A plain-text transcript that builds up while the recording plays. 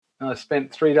and I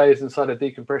spent 3 days inside a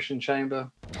decompression chamber.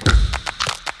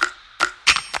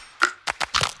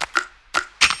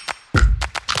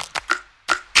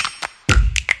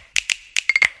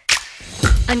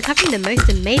 Uncovering the most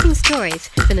amazing stories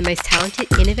from the most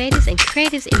talented innovators and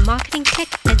creators in marketing, tech,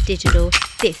 and digital,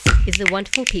 this is the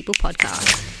Wonderful People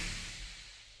Podcast.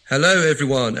 Hello,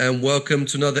 everyone, and welcome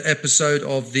to another episode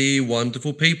of the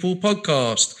Wonderful People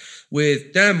Podcast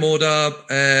with Dan Mordab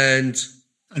and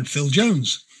Phil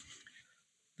Jones.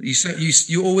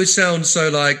 You always sound so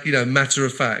matter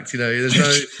of fact. There's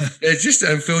just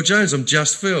and Phil Jones. I'm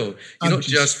just Phil. You're not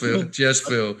just Phil. Just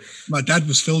Phil. My dad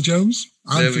was Phil Jones.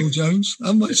 I'm Phil Jones,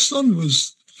 and my son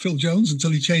was Phil Jones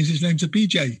until he changed his name to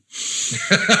PJ.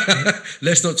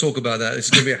 Let's not talk about that. This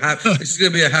is going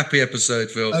to be a happy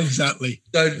episode, Phil. Exactly.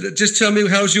 So, just tell me,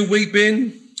 how's your week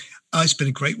been? It's been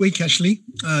a great week, actually.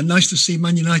 Nice to see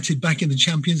Man United back in the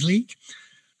Champions League.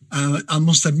 I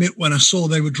must admit, when I saw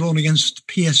they were drawn against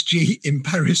PSG in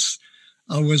Paris,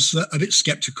 I was a bit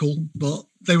sceptical, but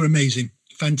they were amazing.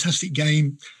 Fantastic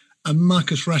game. And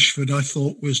Marcus Rashford, I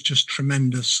thought, was just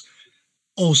tremendous.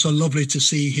 Also lovely to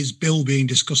see his bill being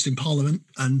discussed in Parliament.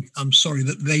 And I'm sorry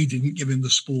that they didn't give him the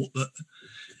support that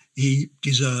he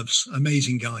deserves.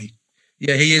 Amazing guy.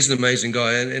 Yeah, he is an amazing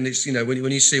guy, and it's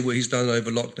when you see what he's done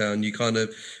over lockdown,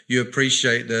 you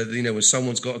appreciate when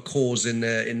someone's got a cause in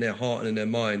their heart and in their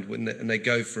mind and they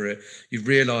go for it, you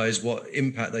realise what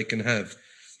impact they can have.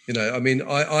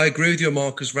 I agree with you on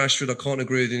Marcus Rashford. I can't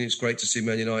agree with you. It's great to see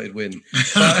Man United win,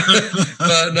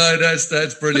 but no,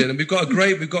 that's brilliant. And we've got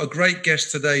a great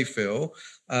guest today, Phil.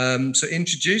 So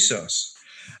introduce us.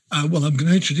 Well, I'm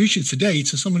going to introduce you today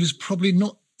to someone who's probably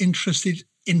not interested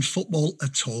in football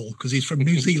at all, because he's from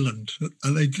New Zealand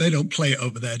and they don't play it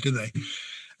over there, do they?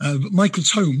 But Michael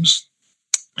Tomes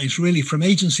is really from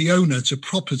agency owner to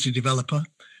property developer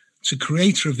to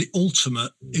creator of the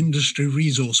ultimate industry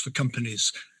resource for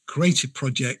companies, creative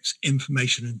projects,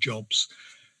 information and jobs.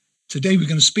 Today we're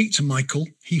going to speak to Michael.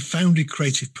 He founded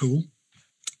Creative Pool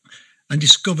and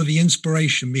discover the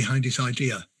inspiration behind his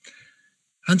idea,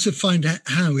 and to find out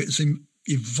how it's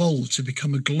evolved to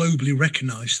become a globally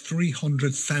recognised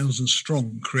 300,000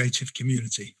 strong creative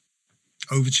community.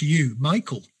 Over to you,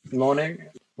 Michael. Morning.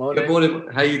 Good morning.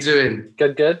 How you doing?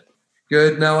 Good.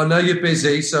 Good. Now, I know you're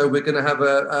busy, so we're going to have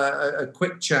a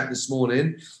quick chat this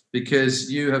morning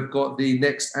because you have got the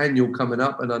next annual coming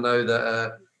up, and I know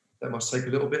that that must take a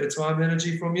little bit of time and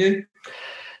energy from you.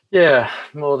 Yeah,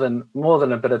 more than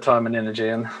a bit of time and energy,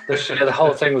 and the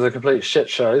whole thing was a complete shit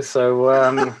show.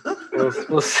 So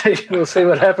we'll see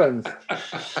what happens.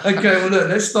 Okay, well look,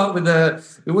 let's start with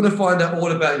we want to find out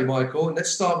all about you, Michael, and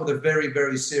let's start with a very,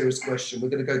 very serious question. We're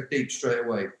going to go deep straight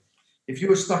away. If you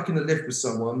were stuck in the lift with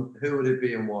someone, who would it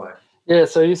be and why? Yeah,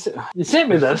 so you sent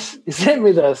me this. And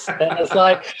it's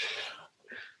like,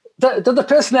 does the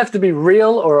person have to be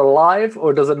real or alive,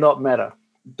 or does it not matter?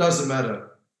 Doesn't matter.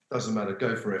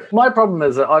 Go for it. My problem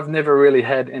is that I've never really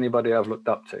had anybody I've looked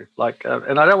up to.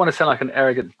 And I don't want to sound like an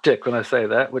arrogant dick when I say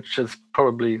that, which is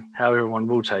probably how everyone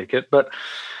will take it. But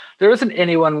there isn't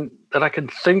anyone that I can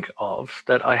think of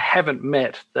that I haven't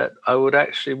met that I would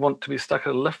actually want to be stuck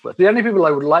in a lift with. The only people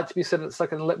I would like to be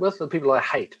stuck in a lift with are the people I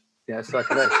hate. So I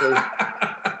could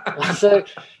actually. So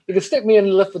you could stick me in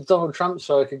a lift with Donald Trump,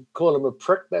 so I could call him a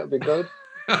prick. That would be good.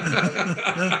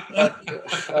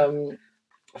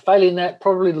 Failing that,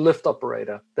 probably the lift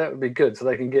operator. That would be good, so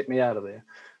they can get me out of there.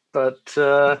 But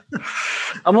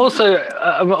I'm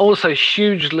also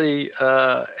hugely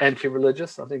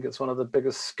anti-religious. I think it's one of the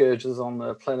biggest scourges on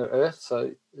the planet Earth.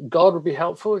 So God would be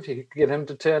helpful if you could get him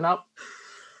to turn up.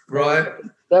 Right.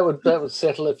 That would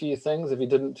settle a few things. If he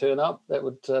didn't turn up, that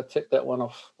would tick that one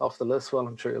off the list well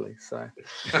and truly. So,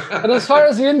 but as far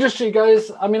as the industry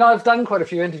goes, I mean, I've done quite a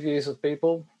few interviews with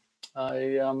people.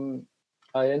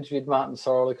 I interviewed Martin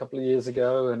Sorrell a couple of years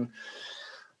ago, and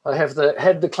I had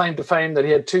the claim to fame that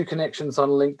he had 2 connections on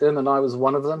LinkedIn, and I was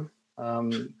one of them.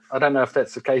 I don't know if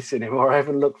that's the case anymore. I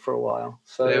haven't looked for a while.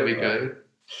 So there we go.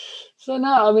 So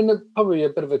no, I mean, probably a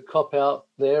bit of a cop out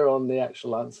there on the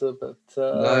actual answer, but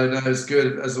no, it's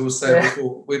good. As I was saying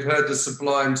before, we've heard the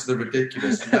sublime to the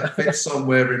ridiculous, and that fits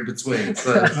somewhere in between.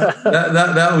 So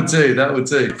that will do. That will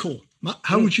do. Cool.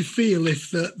 How would you feel if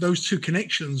those 2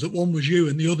 connections, that one was you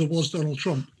and the other was Donald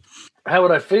Trump? How would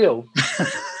I feel?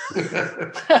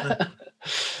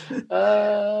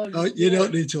 You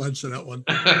don't need to answer that one.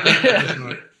 That's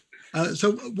right.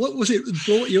 So what was it that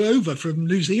brought you over from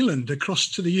New Zealand across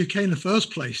to the UK in the first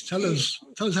place? Tell us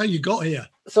how you got here.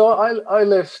 So I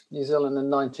left New Zealand in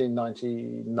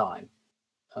 1999.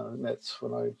 That's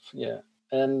when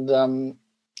and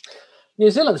New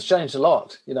Zealand's changed a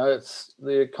lot. It's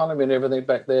the economy and everything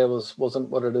back there wasn't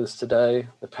what it is today.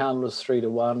 The pound was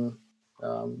 3-1,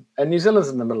 and New Zealand's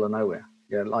in the middle of nowhere.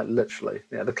 Yeah, like literally.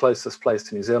 Yeah, the closest place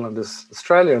to New Zealand is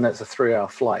Australia, and that's a 3-hour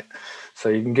flight. So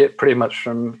you can get pretty much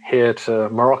from here to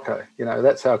Morocco.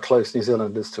 That's how close New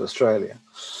Zealand is to Australia.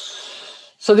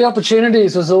 So the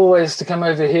opportunities was always to come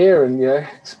over here and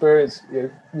experience.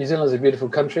 New Zealand's a beautiful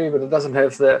country, but it doesn't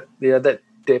have that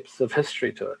depth of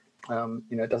history to it.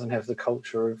 It doesn't have the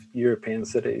culture of European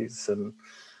cities, and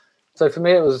so for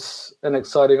me it was an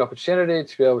exciting opportunity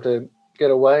to be able to get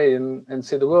away and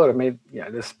see the world. I mean,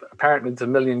 there's apparently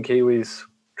 1 million Kiwis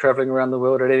traveling around the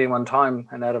world at any one time,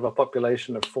 and out of a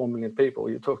population of 4 million people,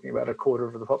 you're talking about a quarter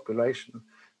of the population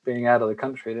being out of the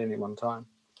country at any one time.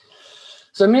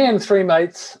 So me and 3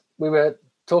 mates, we were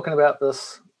talking about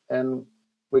this, and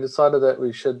we decided that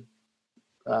we should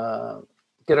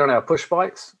get on our push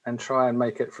bikes and try and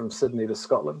make it from Sydney to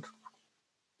Scotland.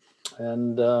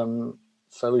 And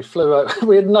so we flew out.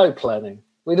 We had no planning.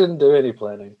 We didn't do any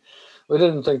planning. We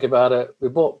didn't think about it. We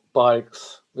bought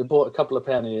bikes. We bought a couple of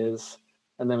panniers,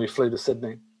 and then we flew to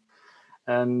Sydney.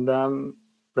 And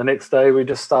the next day we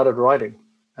just started riding,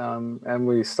 and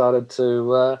we started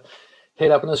to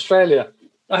head up in Australia.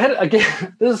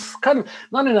 This kind of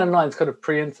 1999 is kind of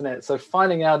pre-internet, so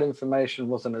finding out information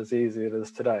wasn't as easy as it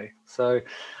is today. So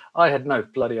I had no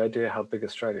bloody idea how big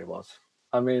Australia was.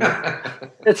 I mean,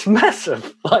 it's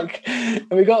massive. And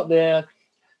we got there,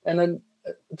 and then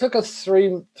it took us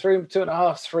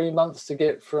 2.5, 3 months to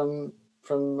get from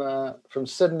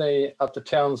Sydney up to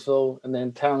Townsville, and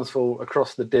then Townsville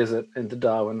across the desert into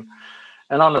Darwin.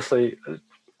 And honestly,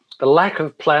 the lack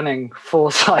of planning,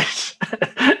 foresight,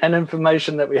 and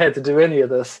information that we had to do any of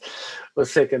this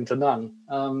was second to none.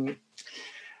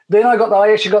 Then I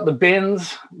actually got the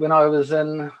bends when I was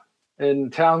in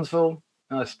Townsville,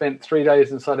 and I spent 3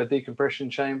 days inside a decompression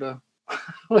chamber,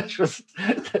 which was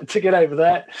to get over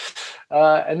that.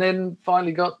 And then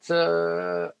finally got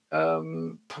to,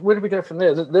 where did we go from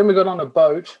there? Then we got on a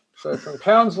boat. So from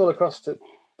Townsville across to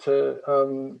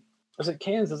is it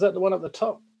Cairns? Is that the one at the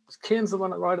top? Is Cairns the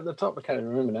one right at the top? I can't even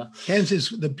remember now. Cairns is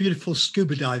the beautiful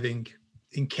scuba diving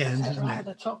in Cairns, isn't right it? At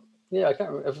the top. Yeah, I can't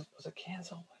remember. Was it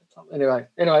Cairns? Anyway,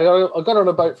 I got on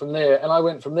a boat from there, and I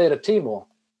went from there to Timor.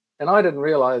 And I didn't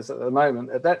realise at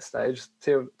that stage,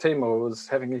 Timor was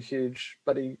having a huge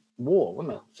bloody war,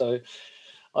 wasn't it? So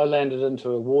I landed into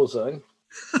a war zone,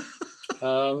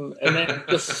 and then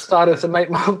just started to make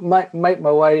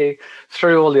my way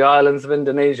through all the islands of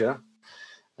Indonesia,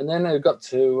 and then I got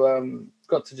to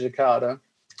Jakarta,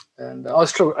 and I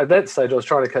was at that stage I was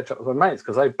trying to catch up with my mates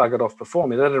because they buggered off before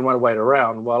me. They didn't want to wait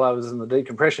around while I was in the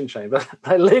decompression chamber.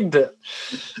 They legged it,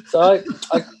 so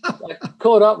I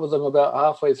caught up with them about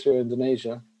halfway through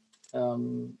Indonesia.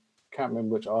 Can't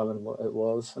remember which island it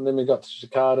was, and then we got to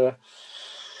Jakarta.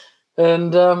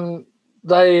 And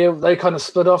they kind of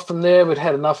split off from there. We'd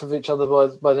had enough of each other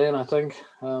by then, I think.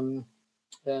 And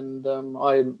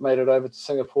I made it over to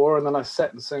Singapore, and then I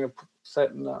sat in Singapore.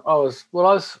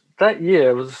 That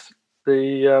year was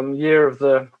the year of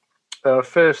the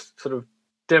first sort of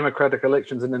democratic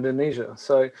elections in Indonesia.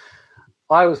 So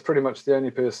I was pretty much the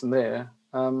only person there,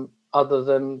 other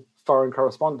than foreign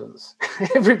correspondents.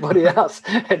 Everybody else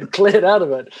had cleared out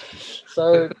of it.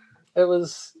 So it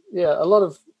was, a lot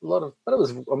of, but it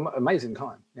was an amazing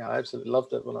time. Yeah, I absolutely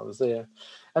loved it when I was there.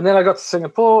 And then I got to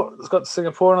Singapore,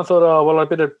 and I thought, I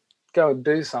better go and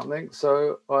do something.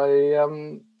 So I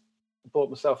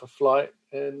bought myself a flight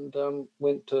and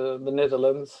went to the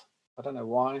Netherlands. I don't know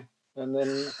why. And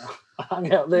then I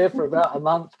hung out there for about a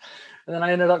month. And then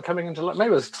I ended up coming into London.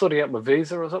 Maybe I was sorting out my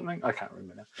visa or something. I can't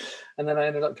remember now. And then I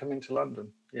ended up coming to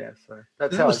London. Yeah, so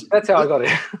that's how I got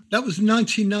here. That was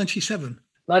 1997.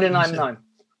 1999.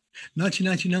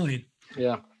 1999.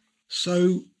 Yeah.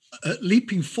 So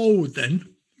leaping forward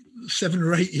then, 7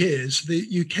 or 8 years,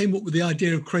 you came up with the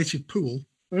idea of Creative Pool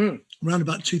around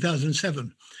about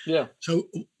 2007. Yeah. So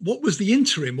what was the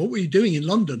interim? What were you doing in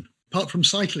London apart from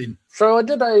cycling? So I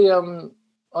did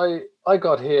I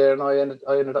got here and I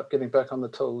ended up getting back on the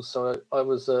tools. So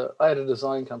I had a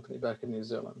design company back in New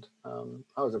Zealand.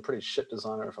 I was a pretty shit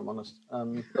designer, if I'm honest.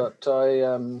 But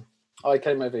I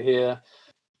came over here,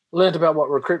 learned about what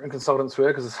recruitment consultants were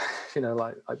because they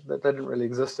didn't really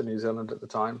exist in New Zealand at the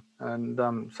time. And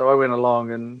so I went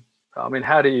along and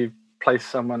how do you place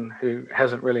someone who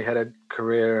hasn't really had a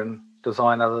career in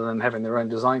design other than having their own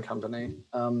design company?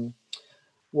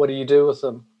 What do you do with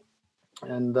them?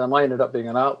 And I ended up being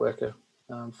an art worker,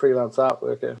 freelance art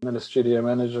worker, and then a studio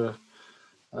manager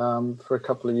for a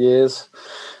couple of years.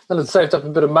 Then I'd saved up a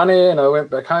bit of money and I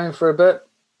went back home for a bit.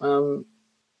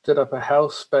 did up a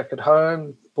house back at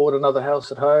home, bought another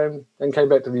house at home, then came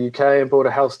back to the UK and bought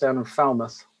a house down in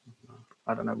Falmouth.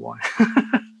 I don't know why.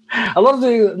 A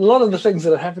lot of the things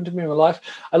that have happened to me in my life,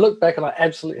 I look back and I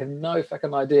absolutely have no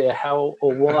fucking idea how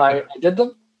or why I did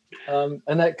them,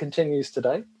 and that continues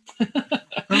today.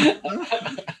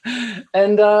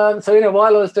 And so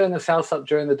while I was doing this house up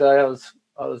during the day,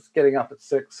 I was getting up at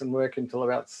 6 and working till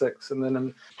about 6, and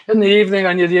then in the evening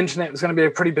I knew the internet was going to be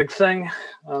a pretty big thing,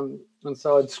 and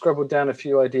so I'd scribbled down a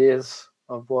few ideas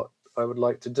of what I would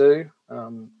like to do.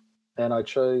 And I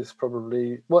chose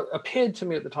probably what appeared to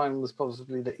me at the time was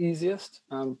possibly the easiest,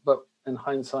 but in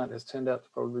hindsight has turned out to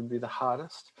probably be the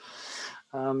hardest.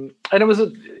 And it was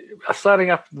starting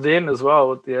up then as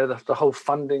well. The whole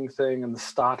funding thing and the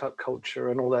startup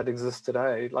culture and all that exists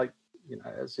today. Like,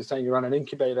 as you're saying, you run an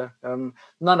incubator.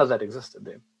 None of that existed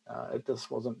then. It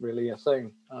just wasn't really a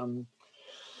thing.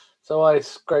 So I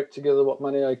scraped together what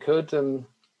money I could and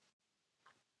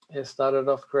started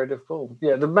off Creative Pool.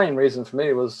 Yeah, the main reason for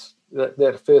me was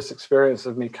that first experience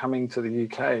of me coming to the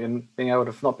UK and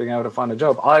not being able to find a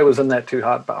job. I was in that too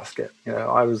hard basket.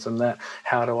 I was in that,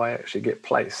 how do I actually get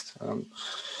placed?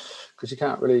 Because you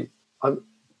can't really, I'm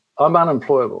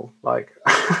unemployable. Like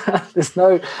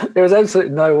there was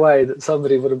absolutely no way that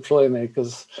somebody would employ me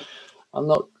because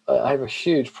I have a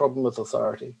huge problem with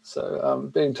authority. So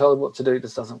being told what to do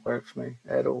just doesn't work for me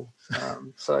at all.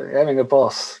 So having a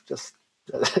boss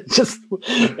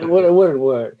it wouldn't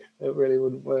work. It really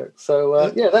wouldn't work. So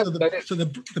the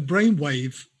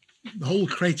brainwave, the whole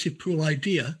Creative Pool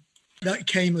idea, that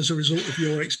came as a result of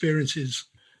your experiences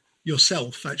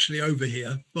yourself actually over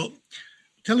here. But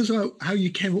tell us about how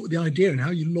you came up with the idea and how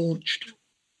you launched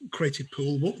Creative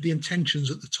Pool. What were the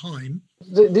intentions at the time?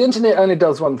 The internet only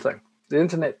does one thing. The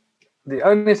internet, the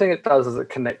only thing it does is it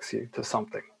connects you to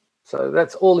something. So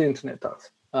that's all the internet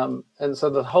does. And so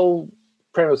the whole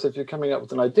premise, if you're coming up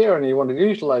with an idea and you want to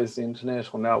utilize the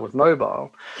internet, or now with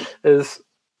mobile, is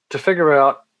to figure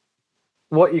out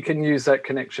what you can use that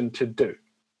connection to do.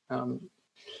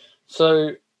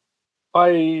 So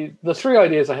the three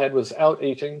ideas I had was Out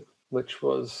Eating, which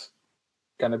was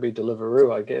going to be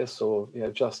Deliveroo, I guess, or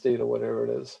Just Eat or whatever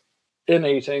it is. In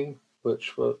Eating,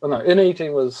 In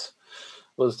Eating was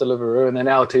Deliveroo, and then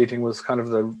Out Eating was kind of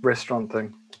the restaurant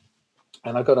thing.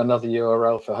 And I got another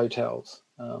URL for hotels.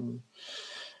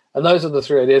 And those are the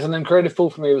three ideas. And then Creative Pool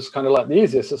for me was kind of like the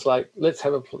easiest. It's like, let's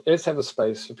have a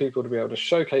space for people to be able to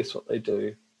showcase what they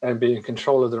do and be in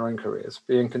control of their own careers,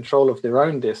 be in control of their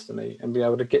own destiny, and be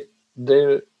able to get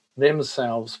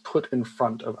themselves put in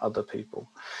front of other people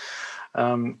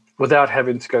without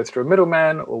having to go through a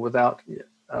middleman, or without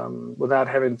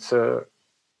having to.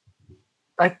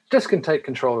 I just can take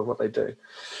control of what they do.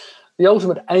 The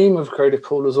ultimate aim of Creative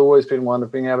Pool has always been one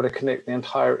of being able to connect the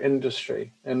entire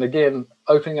industry, and again,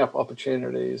 opening up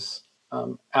opportunities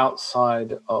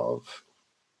outside of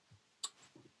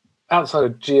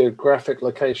geographic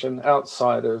location,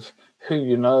 outside of who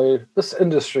you know. This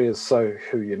industry is so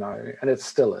who you know, and it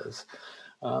still is.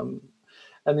 And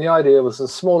the idea was I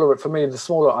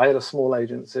had a small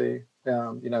agency.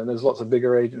 There's lots of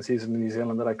bigger agencies in New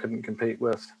Zealand that I couldn't compete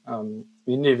with. You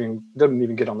didn't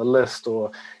even get on the list, or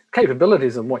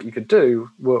capabilities and what you could do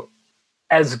were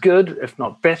as good, if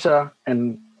not better,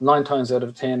 and 9 times out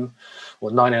of 10, or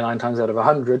 99 times out of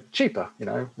 100, cheaper.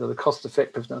 The cost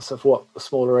effectiveness of what a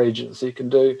smaller agency can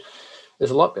do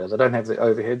is a lot better. They don't have the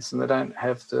overheads, and they don't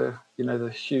have the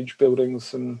huge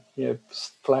buildings and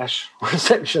flash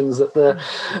receptions that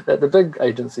the big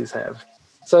agencies have.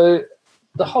 So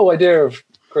the whole idea of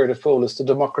Creative Pool is to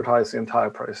democratize the entire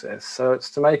process. So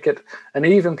it's to make it an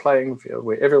even playing field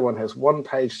where everyone has one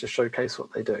page to showcase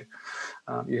what they do.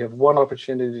 You have one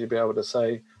opportunity to be able to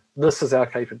say, this is our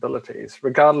capabilities,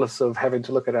 regardless of having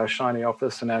to look at our shiny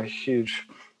office and our huge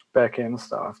back-end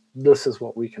staff. This is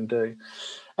what we can do.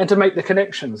 And to make the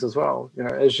connections as well.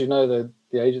 As you know, the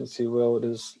agency world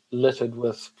is littered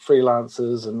with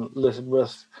freelancers and littered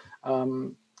with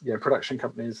production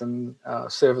companies and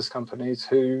service companies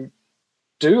who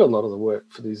do a lot of the work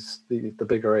for the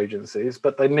bigger agencies,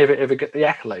 but they never ever get the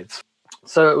accolades.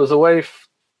 So it was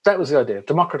that was the idea,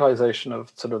 democratization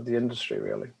of sort of the industry,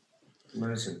 really.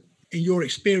 Amazing. In your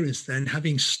experience then,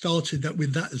 having started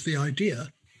with that as the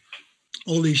idea,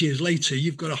 all these years later,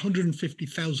 you've got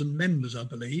 150,000 members, I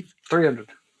believe. 300,000.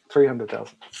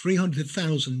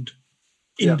 300,000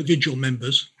 individual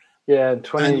members. Yeah,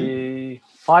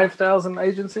 25,000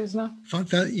 agencies now.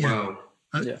 5,000, yeah. Wow.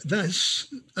 That's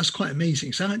quite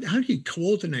amazing. So how do you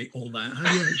coordinate all that?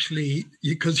 How do you actually,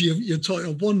 because you're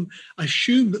talking one, I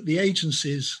assume that the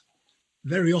agencies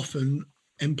very often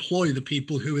employ the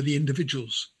people who are the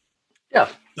individuals. Yeah.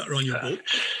 that are on your book.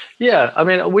 Yeah, I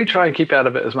mean, we try and keep out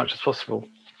of it as much as possible.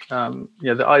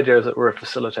 The idea is that we're a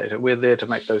facilitator. We're there to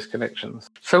make those connections.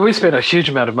 So we spent a huge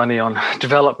amount of money on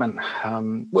development.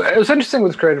 It was interesting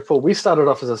with Creative Pool. We started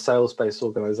off as a sales-based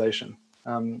organization.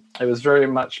 It was very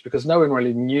much because no one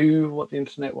really knew what the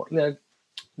internet was.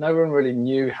 No one really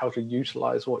knew how to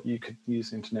utilize what you could use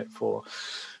the internet for.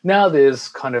 Now there's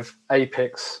kind of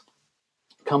apex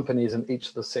companies in each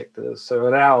of the sectors. So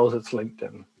at ours, it's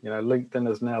LinkedIn. LinkedIn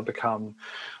has now become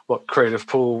what Creative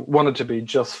Pool wanted to be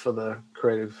just for the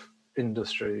creative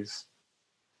industries.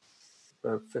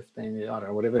 15 years, I don't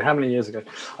know, whatever, how many years ago.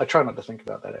 I try not to think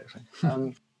about that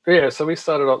actually. So we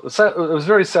started off, it was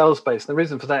very sales-based. The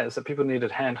reason for that is that people needed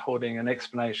hand-holding and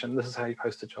explanation. This is how you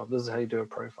post a job. This is how you do a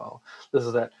profile. This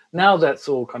is that. Now that's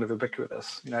all kind of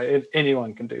ubiquitous.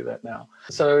 Anyone can do that now.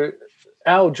 So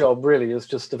our job really is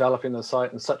just developing the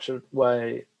site in such a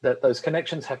way that those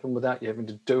connections happen without you having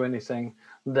to do anything,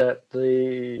 that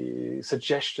the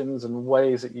suggestions and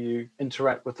ways that you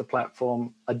interact with the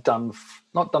platform are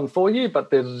not done for you, but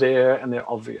they're there and they're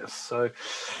obvious. So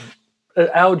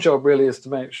our job really is to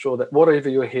make sure that whatever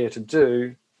you're here to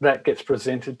do, that gets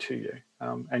presented to you,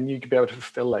 and you can be able to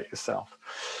fulfill that yourself.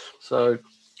 So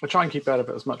I try and keep out of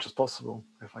it as much as possible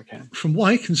if I can. From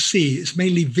what I can see, it's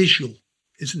mainly visual,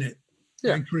 isn't it?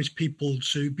 Yeah. I encourage people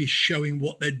to be showing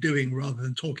what they're doing rather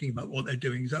than talking about what they're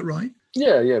doing. Is that right?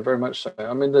 Yeah, very much so.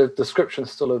 I mean, the description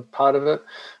is still a part of it,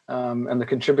 and the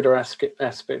contributor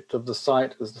aspect of the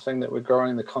site is the thing that we're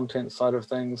growing, the content side of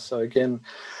things. So again,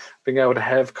 being able to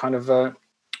have kind of the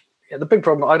big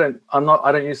problem. I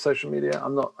don't use social media.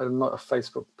 I'm not a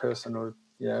Facebook person or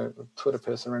a Twitter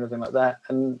person or anything like that.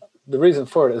 And the reason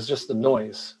for it is just the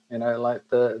noise. Like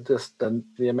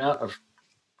the amount of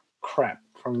crap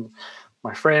from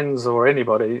my friends or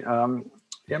anybody.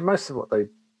 Most of what they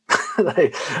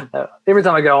every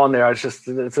time I go on there,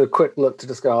 it's a quick look to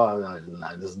just go, oh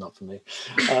no, this is not for me.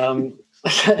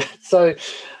 So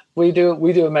we do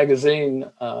a magazine,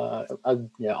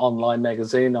 online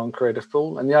magazine on Creative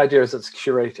Pool, and the idea is it's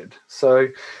curated. So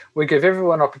we give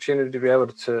everyone opportunity to be able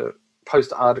to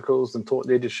post articles and thought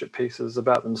leadership pieces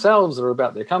about themselves or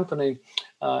about their company,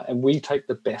 and we take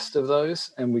the best of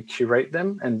those and we curate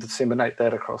them and disseminate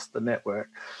that across the network.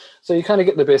 So you kind of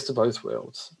get the best of both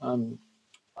worlds.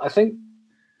 I think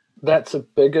that's a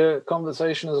bigger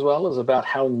conversation as well, is about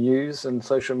how news and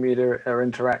social media are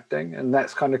interacting, and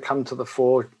that's kind of come to the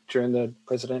fore during the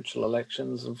presidential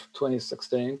elections of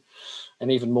 2016,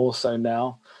 and even more so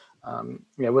now,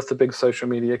 with the big social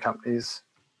media companies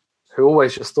who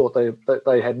always just thought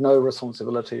they had no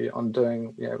responsibility on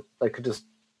doing, they could just,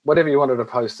 whatever you wanted to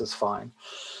post is fine.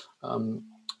 And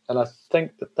I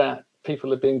think that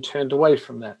people are being turned away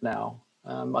from that now.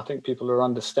 I think people are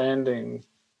understanding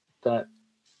that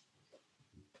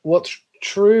what's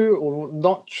true or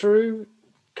not true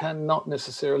cannot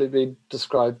necessarily be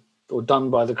described or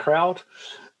done by the crowd.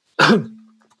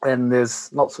 And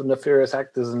there's lots of nefarious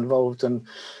actors involved in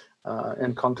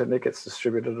content that gets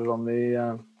distributed on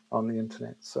the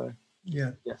internet. So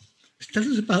yeah. Tell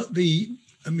us about the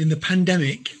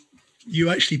pandemic.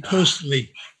 You actually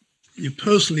personally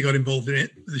got involved in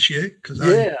it this year, because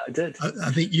I did.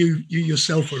 I think you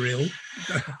yourself were ill.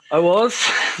 I was,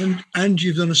 and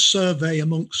you've done a survey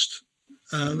amongst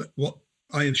what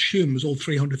I assume was all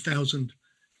 300,000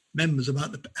 members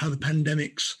about how the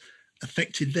pandemic's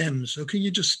affected them. So can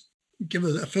you just give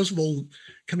us, first of all,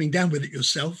 coming down with it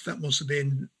yourself? That must have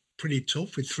been pretty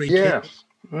tough with 3 kids.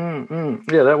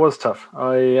 Yeah, that was tough.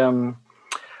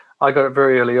 I got it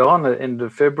very early on at the end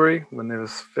of February when there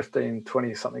was 15,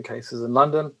 20 something cases in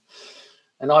London.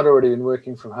 And I'd already been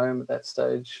working from home at that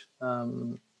stage.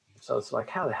 So it's like,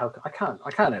 how the hell, I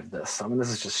can't have this. I mean, this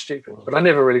is just stupid. But I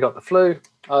never really got the flu.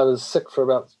 I was sick for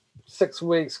about 6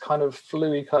 weeks, kind of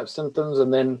flu-y type symptoms.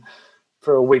 And then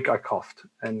for a week I coughed,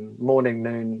 and morning,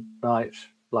 noon, night,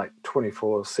 like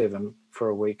 24/7 for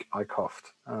a week I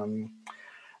coughed.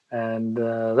 And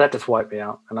that just wiped me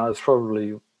out. And I was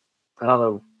probably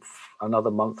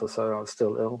another month or so, I was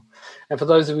still ill. And for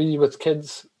those of you with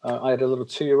kids, I had a little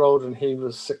 2-year-old, and he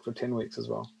was sick for 10 weeks as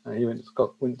well. He went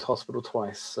to hospital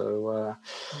twice. So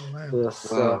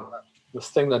this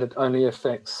thing that it only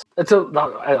affects,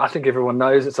 I think everyone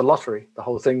knows it's a lottery. The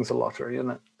whole thing's a lottery,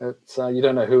 isn't it? It's you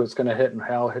don't know who it's going to hit and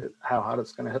how hard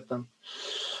it's going to hit them.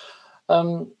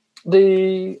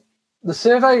 The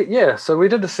survey, so we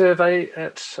did a survey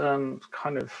at when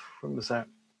was that?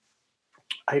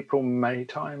 April, May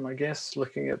time, I guess,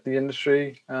 looking at the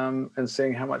industry and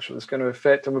seeing how much it was going to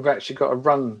affect. And we've actually got a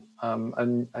run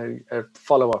and a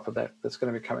follow-up of that's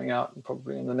going to be coming out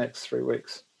probably in the next 3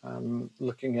 weeks,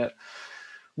 looking at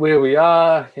where we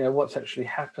are, what's actually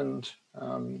happened.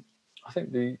 I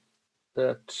think the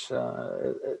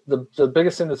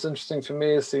biggest thing that's interesting for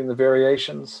me is seeing the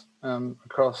variations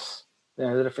across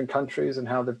the different countries and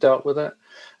how they've dealt with it.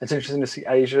 It's interesting to see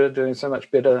Asia doing so much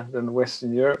better than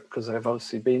Western Europe because they've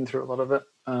obviously been through a lot of it.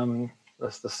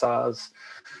 That's the SARS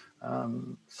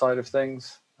side of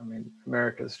things. I mean,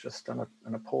 America's just done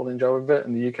an appalling job of it,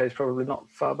 and the UK is probably not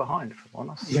far behind, if I'm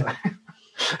honest. Yeah.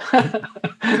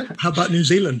 How about New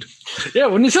Zealand? Yeah,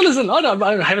 well, New Zealand.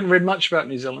 I haven't read much about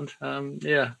New Zealand.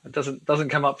 It doesn't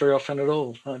come up very often at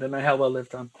all. I don't know how well they've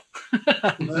done.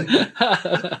 I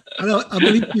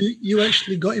believe you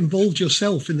actually got involved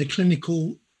yourself in the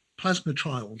clinical plasma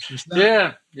trials. Is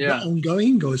that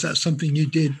ongoing, or is that something you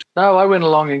did? No, I went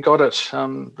along and got it.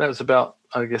 That was about,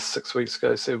 I guess,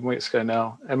 7 weeks ago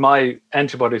now. And my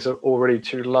antibodies are already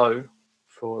too low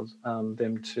for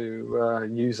them to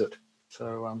use it.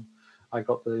 So I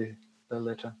got the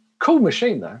letter. Cool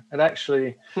machine, though. It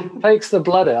actually takes the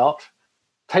blood out,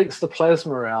 takes the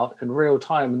plasma out in real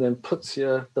time, and then puts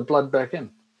the blood back in.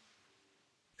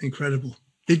 Incredible.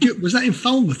 Was that in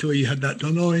Falmouth where you had that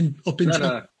done, or up in?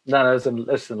 No, it's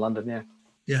in London. Yeah.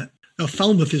 Yeah. Now,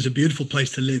 Falmouth is a beautiful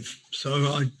place to live.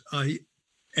 So I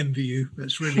envy you.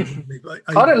 That's really lovely.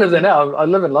 I don't live there now. I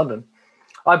live in London.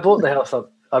 I bought the house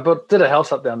up. did a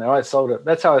house up down there. I sold it.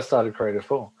 That's how I started Creative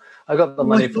 4. I got the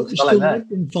money for selling that.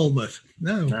 In Falmouth?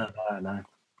 No.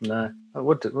 I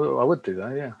would do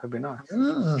that. Yeah, it'd be nice.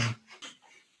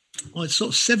 Well, it's sort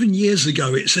of 7 years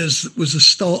ago. It says was the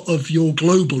start of your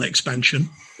global expansion.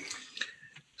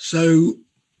 So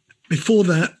before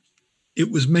that, it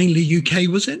was mainly UK,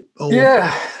 was it?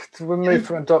 Yeah, we moved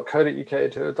from a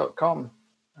 .co.uk to a .com.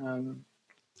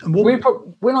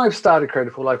 When I started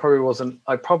Creative 4,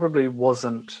 I probably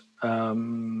wasn't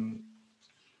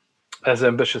as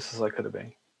ambitious as I could have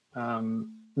been.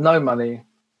 No money,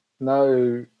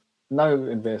 no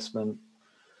investment.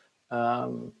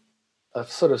 A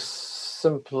sort of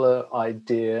simpler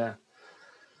idea.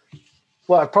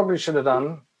 What I probably should have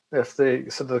done if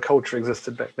the culture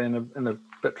existed back then in a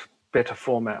bit better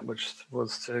format, which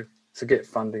was to get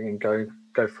funding and go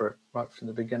for it right from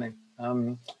the beginning.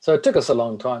 So it took us a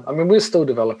long time. I mean, we're still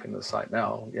developing the site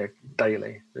now,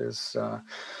 daily. There's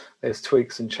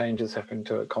tweaks and changes happening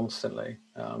to it constantly.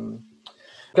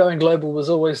 Going global was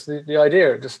always the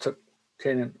idea. It just took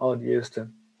 10 odd years to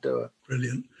do it.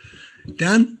 Brilliant.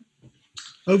 Dan,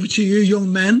 over to you,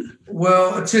 young man.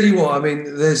 Well, I tell you what, I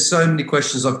mean, there's so many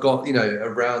questions I've got,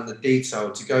 around the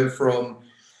detail to go from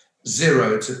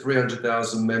 0 to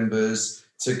 300,000 members,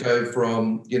 to go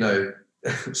from,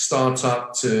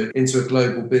 startup into a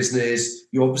global business.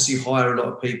 You obviously hire a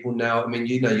lot of people now. I mean,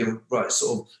 you're right,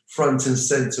 sort of front and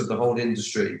center of the whole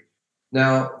industry.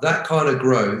 Now, that kind of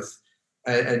growth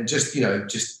and just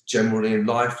generally in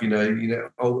life,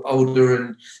 older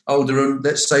and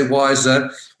let's say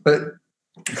wiser, but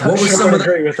what was some of the...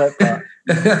 agree with that part.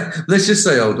 Let's just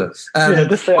say older.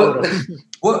 Just say older.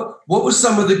 What were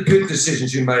some of the good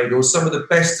decisions you made, or some of the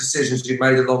best decisions you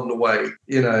made along the way?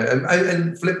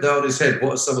 And flip that on his head.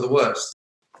 What are some of the worst?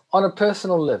 On a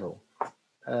personal level,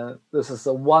 this is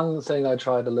the one thing I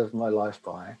try to live my life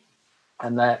by,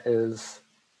 and that is,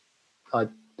 I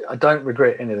don't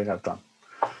regret anything I've done.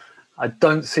 I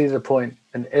don't see the point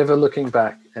in ever looking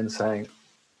back and saying,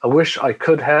 I wish I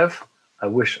could have, I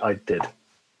wish I did.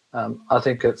 I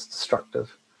think it's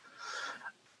destructive.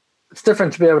 It's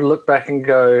different to be able to look back and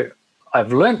go,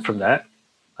 I've learned from that,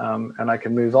 and I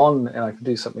can move on and I can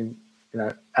do something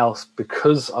else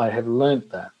because I have learned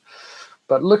that.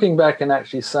 But looking back and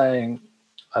actually saying,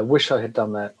 I wish I had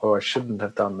done that or I shouldn't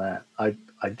have done that, I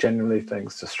genuinely think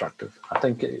it's destructive. I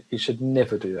think you should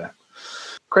never do that.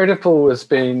 Creative Pool it's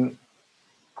been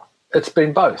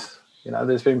both.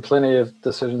 There's been plenty of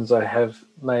decisions I have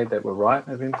made that were right.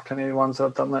 There's been plenty of ones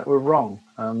I've done that were wrong.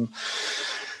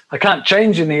 I can't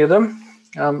change any of them.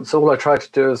 So all I try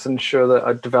to do is ensure that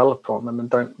I develop on them and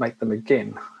don't make them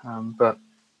again. But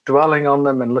dwelling on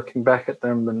them and looking back at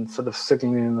them and sort of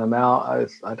signaling them out,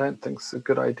 I don't think it's a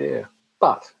good idea.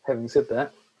 But having said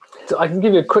that, I can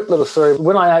give you a quick little story.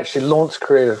 When I actually launched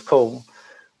Creative Pool,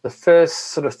 the first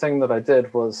sort of thing that I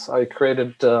did was I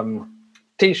created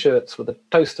T-shirts with a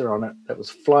toaster on it that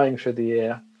was flying through the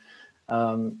air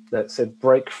that said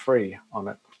 "Break Free" on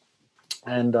it.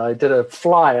 And I did a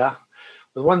flyer.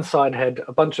 The one side had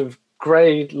a bunch of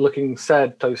grey-looking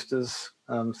sad toasters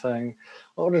saying,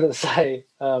 what did it say?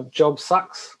 Job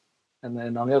sucks. And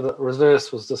then on the other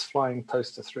reverse was this flying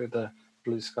toaster through the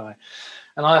blue sky.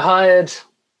 And I hired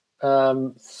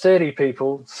 30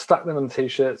 people, stuck them in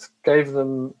T-shirts, gave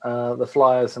them the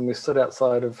flyers, and we stood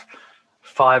outside of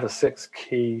 5 or 6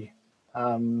 key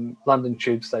London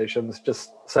tube stations,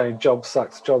 just saying job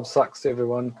sucks to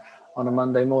everyone on a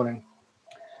Monday morning.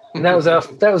 And that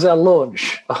was our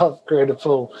launch of Creative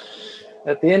Pool.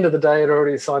 At the end of the day, it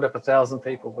already signed up 1,000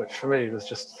 people, which for me was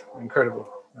just incredible.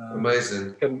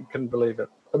 Amazing. Couldn't believe it.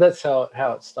 But that's how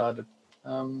it started.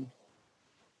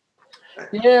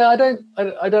 Yeah,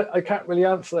 I can't really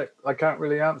answer that. I can't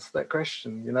really answer that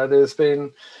question. You know,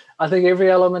 I think every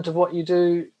element of what you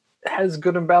do has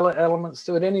good and bad elements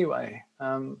to it anyway.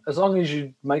 As long as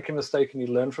you make a mistake and you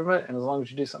learn from it, and as long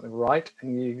as you do something right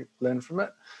and you learn from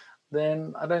it,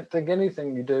 then I don't think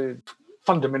anything you do,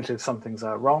 fundamentally some things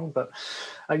are wrong, but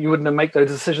you wouldn't have made those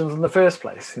decisions in the first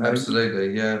place. You know?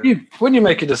 Absolutely, yeah. When you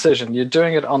make a decision, you're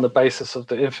doing it on the basis of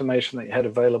the information that you had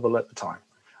available at the time.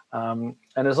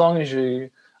 And as long as you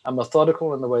are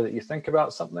methodical in the way that you think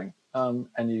about something,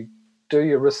 and you do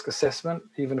your risk assessment,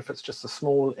 even if it's just a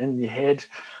small in your head,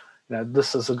 you know,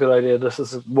 this is a good idea,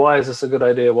 why is this a good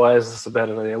idea, why is this a bad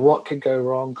idea, what could go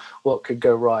wrong, what could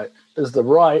go right, is the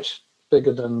right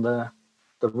bigger than the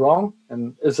wrong,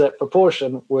 and is that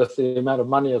proportion worth the amount of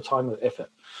money or time or effort?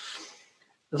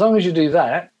 As long as you do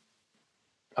that,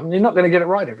 I mean, you're not going to get it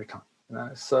right every time, you know.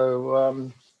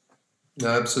 So no,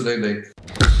 absolutely.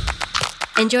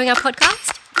 Enjoying our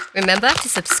podcast? Remember to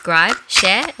subscribe,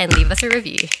 share, and leave us a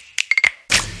review.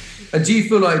 And do you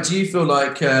feel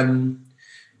like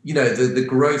you know, the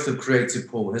growth of Creative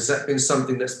Pool, has that been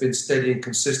something that's been steady and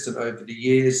consistent over the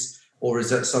years? Or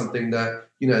is that something that,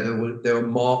 you know, there were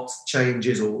marked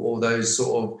changes or those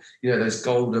sort of, you know, those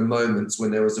golden moments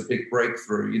when there was a big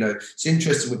breakthrough? You know, it's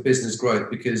interesting with business growth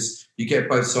because you get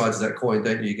both sides of that coin,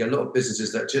 don't you? You get a lot of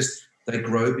businesses that they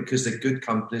grow because they're good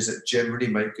companies that generally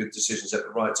make good decisions at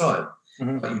the right time.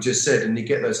 Mm-hmm. Like you just said, and you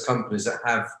get those companies that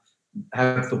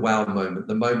have the wow moment,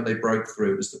 the moment they broke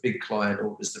through, it was the big client or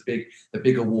it was the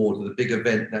big award or the big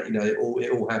event that, you know,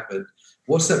 it all happened.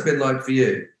 What's that been like for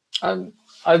you? I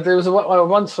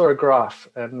once saw a graph,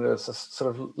 and there was a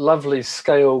sort of lovely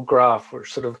scale graph,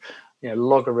 which sort of, you know,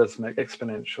 logarithmic,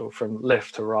 exponential from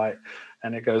left to right,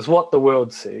 and it goes what the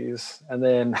world sees, and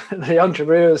then the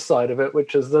entrepreneur's side of it,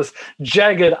 which is this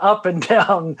jagged up and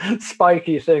down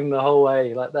spiky thing the whole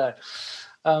way like that.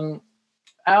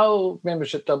 Our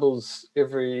membership doubles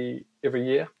every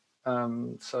year,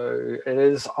 so it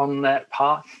is on that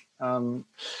path.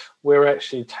 We're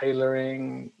actually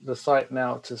tailoring the site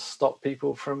now to stop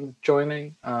people from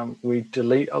joining. We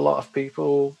delete a lot of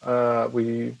people.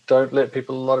 We don't let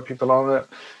a lot of people on it.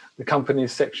 The company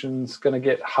section's going to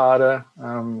get harder.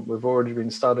 We've already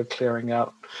been started clearing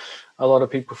out a lot of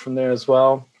people from there as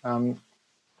well.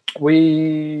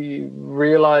 We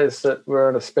realize that we're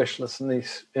in a specialist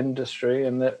niche industry,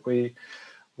 and that we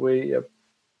are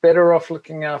better off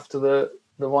looking after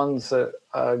the ones that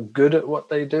are good at what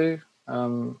they do,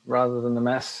 rather than the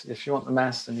mass. If you want the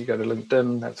mass, then you go to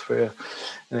LinkedIn. That's where,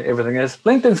 you know, everything is.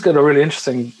 LinkedIn's got a really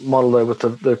interesting model though with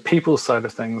the people side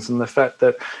of things, and the fact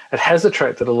that it has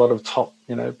attracted a lot of top,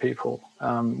 you know, people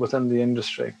within the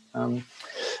industry.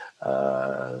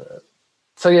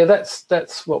 So yeah,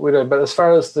 that's what we're doing. But as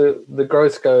far as the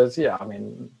growth goes, yeah, I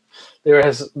mean, there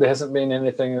hasn't been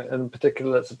anything in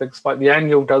particular that's a big spike. The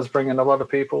annual does bring in a lot of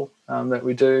people that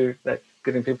we do, that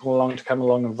getting people to come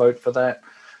along and vote for that,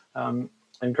 and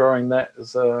growing that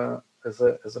as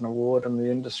an award in the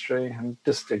industry, and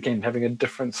just again having a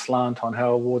different slant on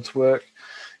how awards work.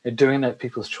 And doing that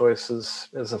people's choices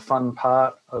is a fun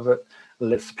part of it. It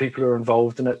lets the people who are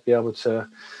involved in it be able to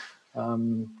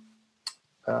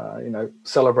you know,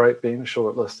 celebrate being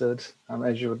shortlisted,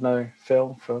 as you would know,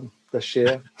 Phil, from this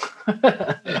year.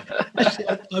 Actually,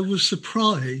 I was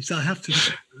surprised, I have to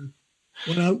say,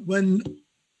 when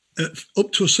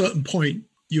up to a certain point,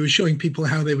 you were showing people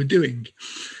how they were doing.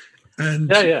 And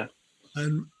yeah.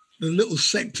 And the little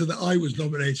sector that I was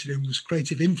nominated in was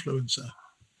creative influencer.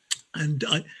 And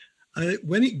I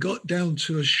when it got down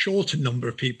to a shorter number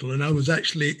of people, and I was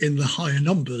actually in the higher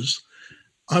numbers,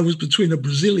 I was between a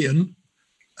Brazilian,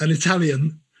 an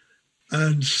Italian,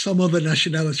 and some other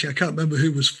nationality. I can't remember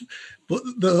who was, but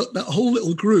that whole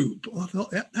little group, I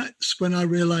thought that's when I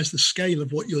realized the scale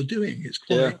of what you're doing. It's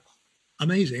quite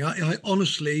amazing. I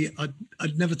honestly,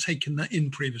 I'd never taken that in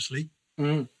previously.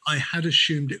 Mm. I had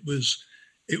assumed it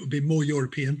would be more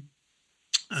European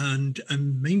and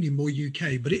mainly more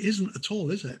UK, but it isn't at all,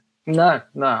 is it? No.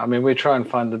 I mean, we try and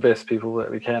find the best people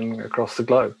that we can across the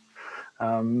globe.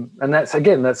 And that's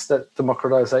that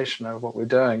democratization of what we're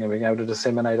doing and being able to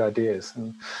disseminate ideas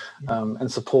and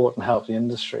support and help the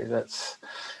industry.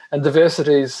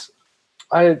 Diversity is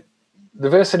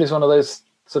one of those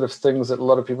sort of things that a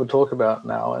lot of people talk about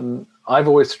now. And I've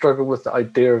always struggled with the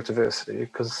idea of diversity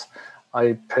because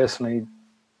I personally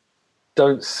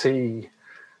don't see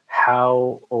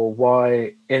how or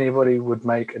why anybody would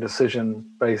make a decision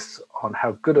based on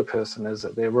how good a person is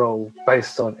at their role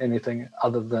based on anything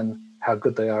other than how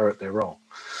good they are at their role.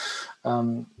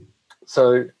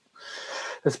 So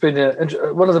it's been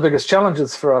one of the biggest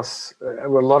challenges for us. A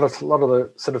lot of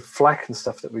the sort of flack and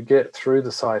stuff that we get through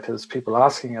the site is people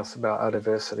asking us about our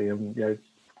diversity, and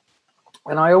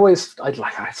and I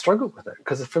struggle with it,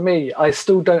 because for me, I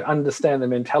still don't understand the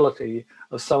mentality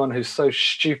of someone who's so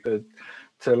stupid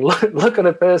to look at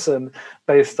a person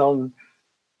based on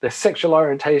their sexual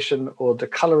orientation or the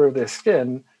color of their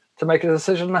skin to make a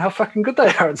decision on how fucking good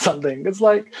they are at something. It's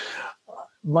like,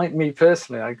 me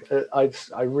personally,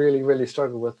 I really, really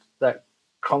struggle with that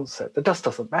concept. It just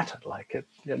doesn't matter. Like it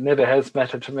never has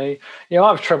mattered to me.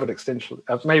 I've traveled extensively.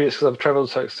 Maybe it's because I've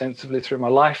traveled so extensively through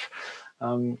my life.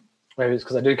 Maybe it's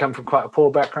because I do come from quite a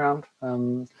poor background,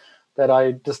 that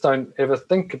I just don't ever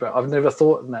think about. I've never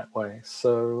thought in that way.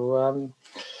 So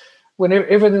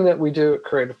everything that we do at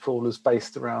Creative Pool is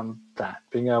based around that,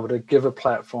 being able to give a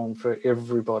platform for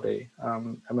everybody.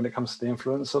 And when it comes to the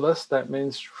influencer list, that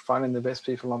means finding the best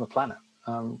people on the planet,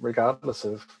 regardless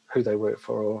of who they work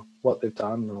for or what they've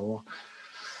done,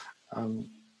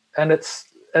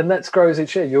 and that grows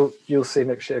each year. You'll see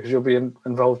next year, because you'll be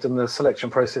involved in the selection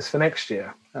process for next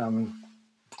year.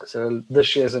 So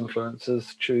this year's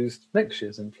influencers choose next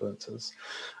year's influencers.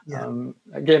 Yeah.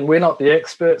 Again, we're not the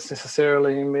experts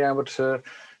necessarily in being able to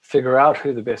figure out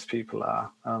who the best people are,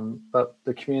 but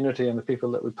the community and the people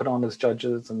that we put on as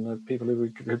judges and the people who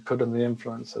put in the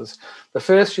influencers. The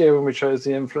first year when we chose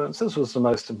the influencers was the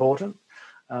most important,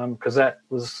 because that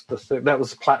was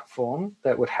the platform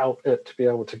that would help it to be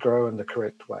able to grow in the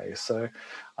correct way. So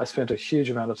I spent a huge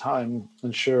amount of time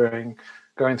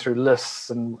going through lists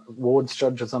and awards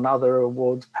judges on other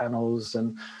awards panels,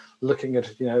 and looking at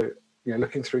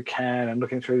looking through Cannes and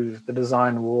looking through the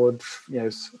design awards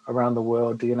around the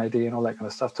world, D&AD and all that kind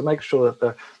of stuff, to make sure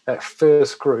that that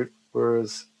first group were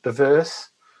as diverse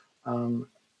and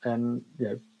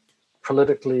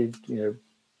politically,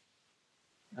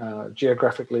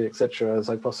 geographically, etc., as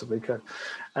I possibly could.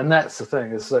 And that's the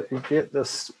thing, is that you get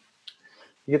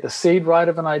the seed right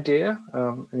of an idea,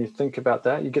 and you think about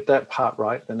that, you get that part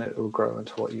right, then it will grow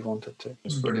into what you want it to.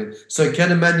 That's brilliant. So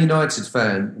can a Man United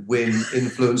fan win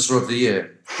Influencer of the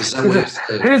Year? Is that what it's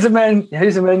who's a Man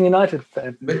United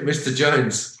fan? Mr.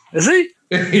 Jones. Is he?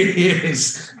 He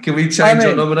is. Can we change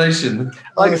our nomination?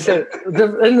 Like I said,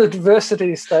 in the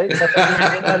diversity states, I think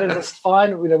Man United is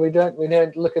fine. We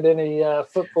don't look at any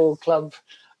football club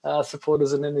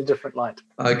supporters in any different light.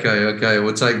 Okay,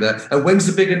 we'll take that. And when's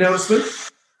the big announcement?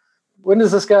 When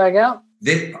is this going out?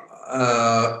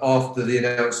 After the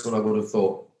announcement, I would have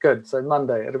thought. Good. So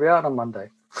Monday. It'll be out on Monday.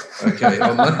 Okay.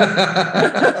 On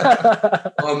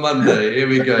Monday. Here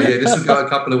we go. Yeah, this will go a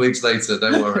couple of weeks later.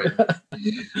 Don't worry.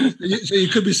 So you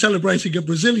could be celebrating a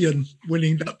Brazilian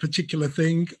winning that particular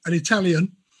thing, an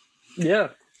Italian. Yeah.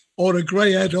 Or a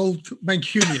grey-haired old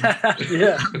Mancunian.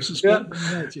 Yeah.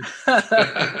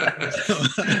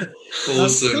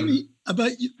 Awesome. Tell me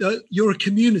about your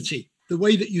community. The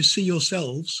way that you see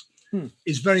yourselves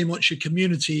is very much a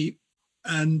community.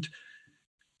 And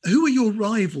who are your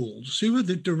rivals? Who are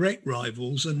the direct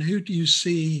rivals? And who do you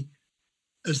see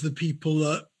as the people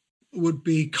that would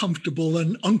be comfortable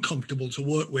and uncomfortable to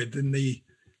work with in the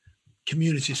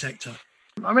community sector?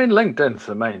 I mean, LinkedIn's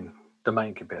the main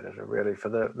competitor, really, for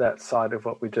that side of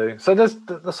what we do. So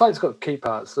the site's got key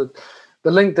parts. The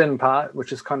LinkedIn part,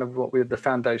 which is kind of the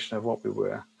foundation of what we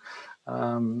were.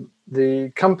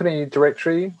 The company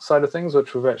directory side of things,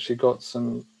 which we've actually got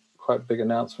some quite big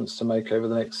announcements to make over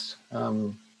the next,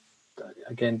 I'm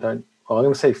going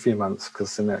to say a few months,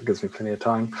 because then that gives me plenty of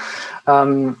time.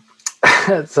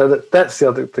 So that's the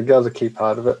other key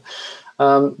part of it.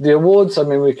 The awards, I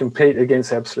mean, we compete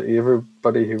against absolutely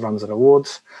everybody who runs an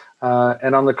awards.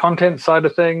 And on the content side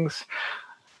of things,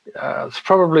 it's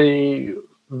probably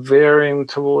varying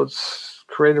towards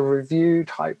creative review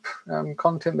type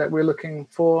content that we're looking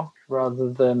for, rather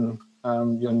than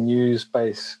your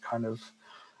news-based kind of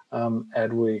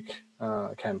ad week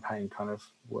campaign kind of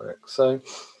work. So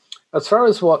as far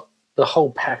as what the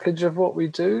whole package of what we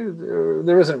do,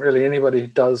 there isn't really anybody who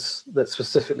does that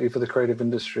specifically for the creative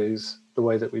industries the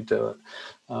way that we do it.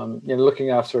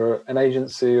 Looking after an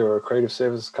agency or a creative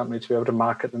services company to be able to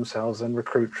market themselves and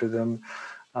recruit through them,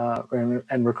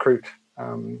 and recruit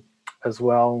as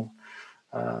well,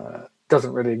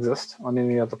 doesn't really exist on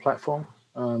any other platform.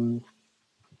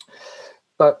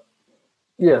 But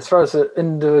yeah, as far as the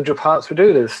individual parts we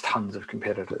do, there's tons of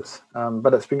competitors.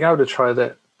 But it's being able to try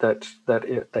that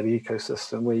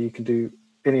ecosystem where you can do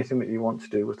anything that you want to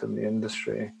do within the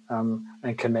industry,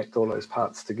 and connect all those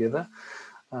parts together.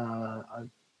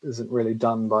 Isn't really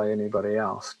done by anybody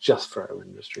else, just for our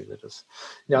industry, that is.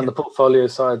 On the portfolio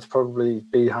side, it's probably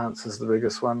Behance is the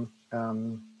biggest one,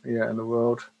 in the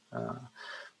world.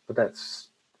 But that's,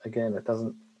 again, it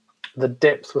doesn't, the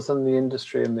depth within the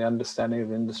industry and the understanding of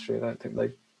the industry, I don't think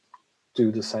they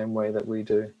do the same way that we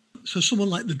do. So someone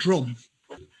like the Drum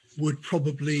would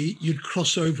probably, you'd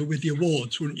cross over with the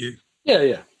awards, wouldn't you?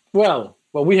 Yeah. Well,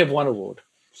 we have one award,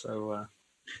 so.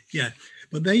 Yeah,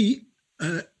 but they,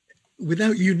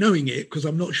 without you knowing it, because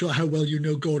I'm not sure how well you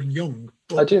know Gordon Young.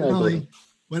 I do know Gordon.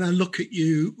 When I look at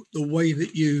you, the way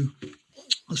that you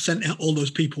sent out all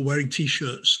those people wearing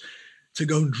T-shirts to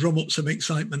go and drum up some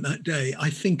excitement that day, I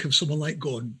think of someone like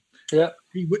Gordon. Yeah.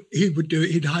 He would do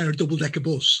it. He'd hire a double-decker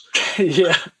bus.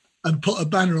 Yeah. And put a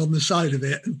banner on the side of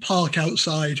it and park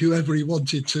outside whoever he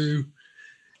wanted to.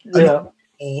 Yeah.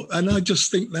 And I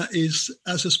just think that is,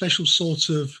 as a special sort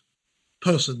of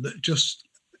person that just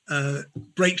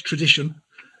breaks tradition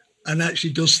and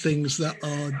actually does things that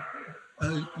are,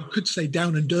 you could say,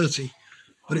 down and dirty,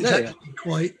 but it's actually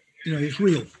quite, it's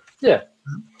real. Yeah.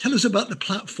 Tell us about the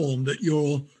platform that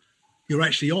you're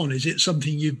actually on. Is it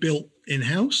something you've built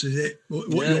in-house? Is it,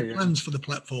 what are your plans for the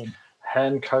platform?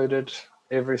 Hand-coded,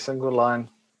 every single line.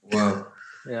 Wow.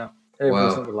 Yeah,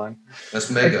 every single line.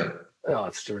 That's mega.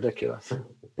 It's ridiculous.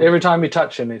 Every time you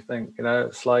touch anything,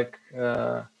 it's like,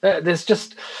 there's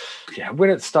just, when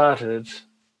it started,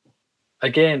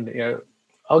 again,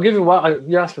 I'll give you one.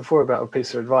 You asked before about a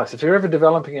piece of advice. If you're ever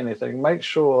developing anything, make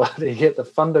sure that you get the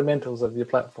fundamentals of your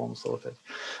platform sorted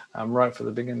right from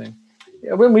the beginning.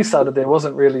 When we started, there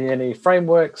wasn't really any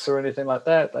frameworks or anything like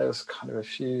that. There was kind of a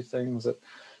few things that,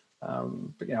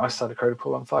 but I started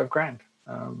Codepool on $5,000.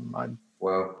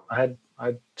 I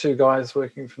had two guys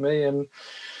working for me, and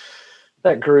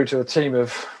that grew to a team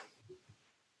of,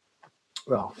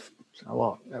 a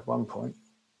lot at one point.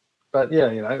 But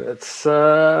it's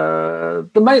the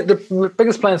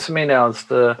biggest plans for me now is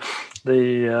the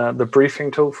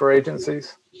briefing tool for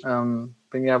agencies.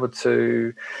 Being able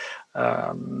to,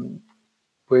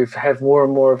 we have more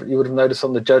and more of, you would have noticed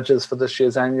on the judges for this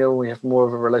year's annual, we have more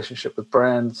of a relationship with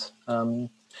brands. I'm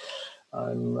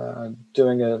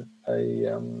doing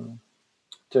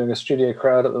a studio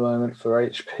crowd at the moment for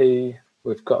HP.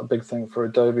 We've got a big thing for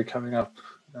Adobe coming up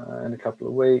in a couple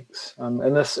of weeks.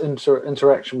 And this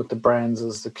interaction with the brands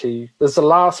is the key. This is the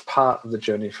last part of the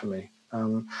journey for me.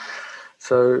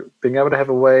 So being able to have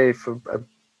a way for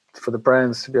the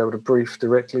brands to be able to brief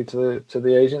directly to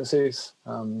the agencies,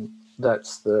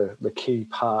 that's the key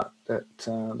part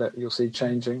that you'll see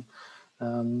changing.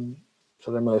 So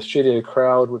then we have Studio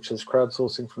Crowd, which is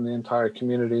crowdsourcing from the entire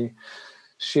community.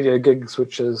 Studio Gigs,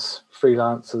 which is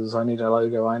freelancers, I need a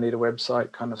logo, I need a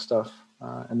website kind of stuff.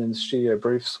 And then Studio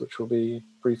Briefs, which will be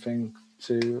briefing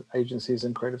to agencies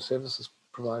and creative services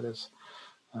providers.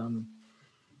 And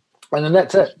then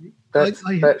that's it.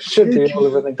 That should be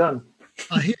everything done.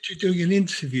 I heard you doing an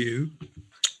interview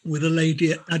with a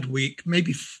lady at Adweek,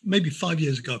 maybe 5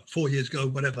 years ago, 4 years ago,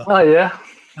 whatever. Oh, yeah.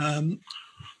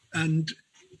 And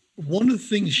one of the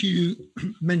things you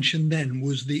mentioned then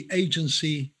was the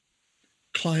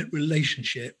agency-client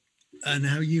relationship and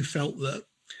how you felt that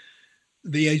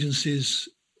the agencies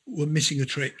were missing a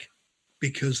trick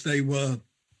because they were,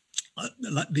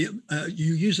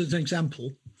 you used as an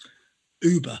example,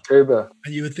 Uber.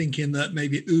 And you were thinking that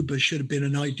maybe Uber should have been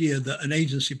an idea that an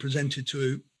agency presented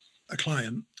to a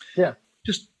client. Yeah.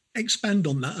 Just expand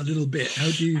on that a little bit.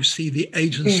 How do you see the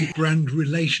agency brand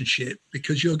relationship?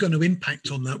 Because you're going to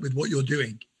impact on that with what you're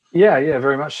doing. Yeah,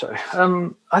 very much so.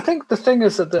 I think the thing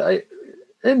is that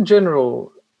in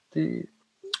general, the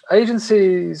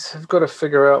agencies have got to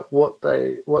figure out what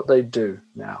they do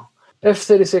now. If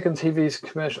 30-second TV's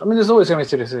commercial, there's always going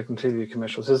to be 30-second TV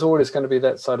commercials. There's always going to be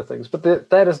that side of things, but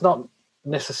that is not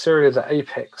necessarily the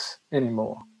apex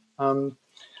anymore. I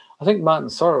think Martin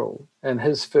Sorrell and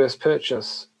his first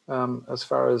purchase, as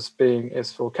far as being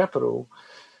S4 Capital,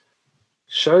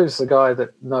 shows the guy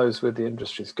that knows where the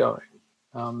industry's going.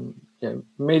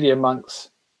 Media Monks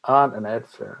aren't an ad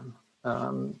firm.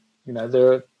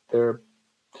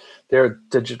 They're a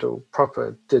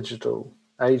proper digital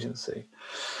agency.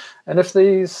 And if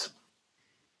there's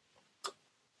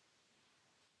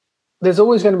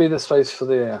always going to be the space for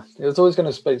there's always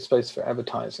going to be space for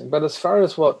advertising. But as far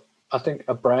as what I think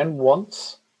a brand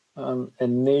wants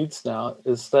and needs now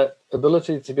is that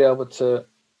ability to be able to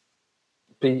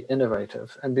be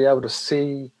innovative and be able to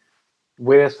see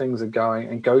where things are going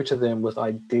and go to them with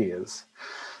ideas.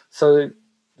 So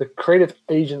the creative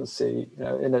agency,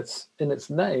 in its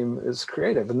name, is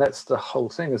creative, and that's the whole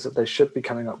thing. Is that they should be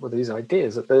coming up with these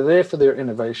ideas. That they're there for their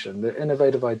innovation, their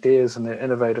innovative ideas, and their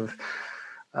innovative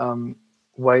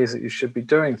ways that you should be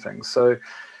doing things. So,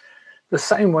 the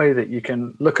same way that you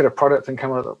can look at a product and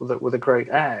come up with a great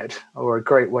ad, or a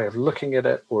great way of looking at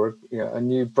it, or a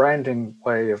new branding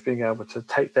way of being able to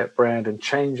take that brand and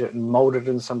change it and mold it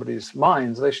in somebody's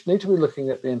minds, they should need to be looking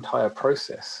at the entire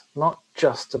process, not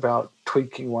just about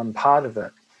tweaking one part of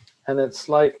it. And it's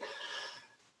like,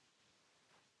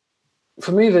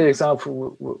 for me, the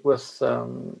example with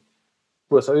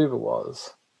Uber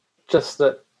was just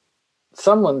that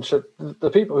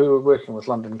the people who were working with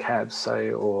London Cabs,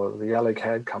 say, or the LA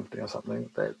Cab Company or something,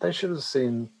 they should have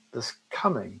seen this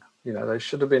coming. They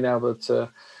should have been able to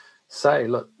say,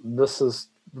 look, this is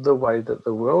the way that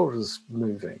the world is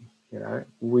moving.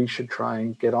 We should try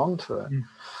and get onto it.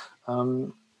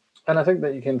 And I think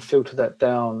that you can filter that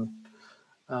down,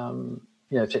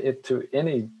 to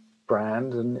any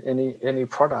brand and any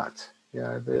product.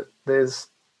 There's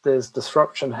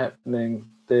disruption happening.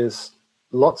 There's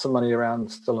lots of money around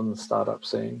still in the startup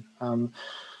scene.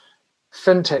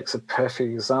 Fintech's a perfect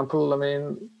example. I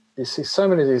mean, you see so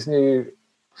many of these new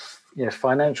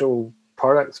financial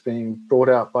products being brought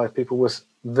out by people with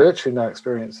virtually no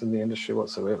experience in the industry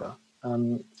whatsoever,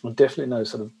 and definitely no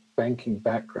sort of banking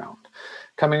background,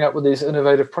 coming up with these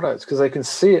innovative products because they can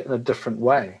see it in a different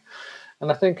way.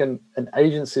 And I think an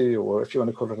agency, or if you want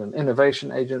to call it an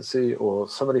innovation agency, or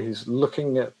somebody who's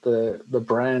looking at the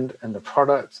brand and the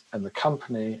product and the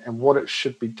company and what it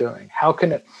should be doing, how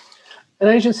can it? An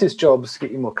agency's job is to get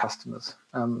you more customers.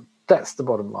 That's the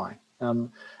bottom line.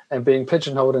 And being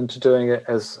pigeonholed into doing it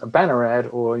as a banner ad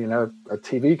or a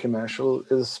TV commercial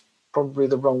is probably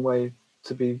the wrong way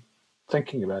to be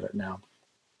thinking about it now.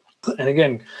 And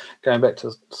again, going back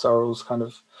to Sorrell's kind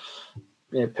of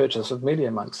purchase of Media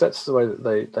Monks, that's the way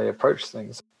that they approach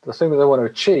things. The thing that they want to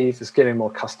achieve is getting more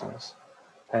customers.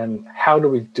 And how do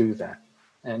we do that?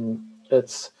 And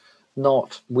it's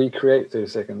not we create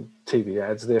 30-second TV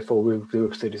ads, therefore we'll do a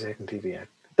 30-second TV ad.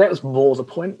 That was more the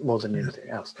point, more than anything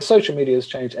else. Social media has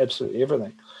changed absolutely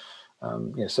everything.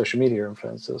 Social media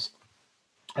influencers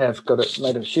have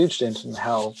made a huge dent in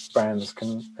how brands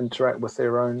can interact with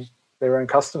their own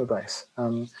customer base.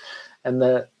 And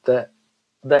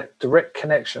that direct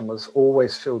connection was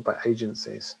always filled by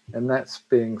agencies, and that's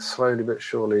being slowly but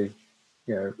surely,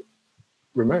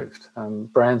 removed.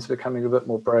 Brands are becoming a bit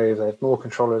more brave. They have more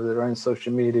control over their own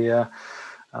social media.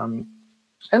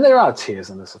 And there are tiers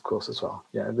in this, of course, as well.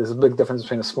 There's a big difference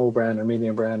between a small brand, a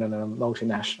medium brand, and a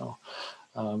multinational.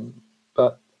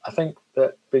 But I think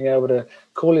that being able to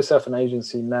call yourself an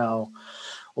agency now,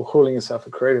 or calling yourself a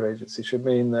creative agency, should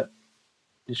mean that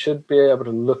you should be able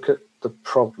to look at the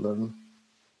problem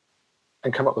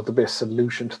and come up with the best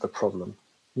solution to the problem,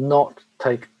 not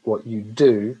take what you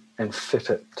do and fit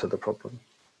it to the problem.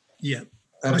 Yeah,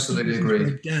 absolutely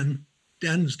agree.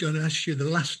 Dan's going to ask you the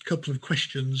last couple of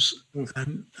questions,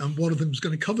 and one of them is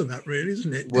going to cover that, really,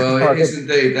 isn't it? Well, it is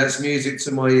indeed. That's music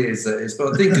to my ears, that is.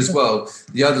 But I think as well,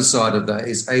 the other side of that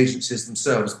is agencies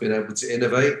themselves being able to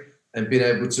innovate and being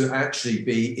able to actually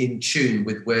be in tune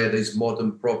with where these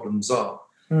modern problems are.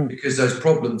 Because those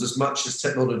problems, as much as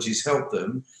technologies help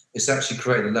them, it's actually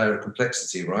creating a layer of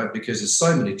complexity, right? Because there's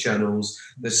so many channels,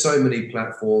 there's so many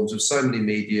platforms, there's so many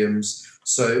mediums.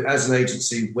 So as an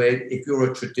agency, if you're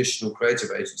a traditional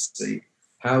creative agency,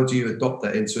 how do you adopt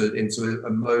that into a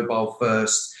mobile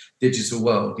first digital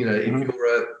world? If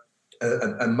you're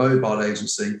a mobile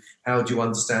agency, how do you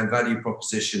understand value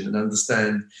proposition and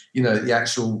understand,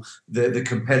 the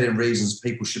compelling reasons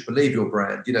people should believe your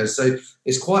brand? So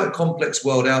it's quite a complex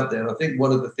world out there. And I think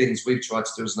one of the things we've tried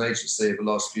to do as an agency over the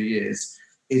last few years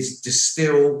is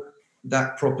distill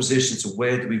that proposition to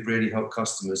where do we really help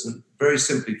customers. And very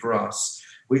simply for us,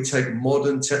 we take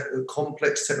modern,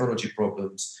 complex technology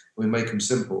problems and we make them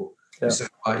simple. Yeah. So,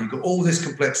 you've got all this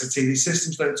complexity, these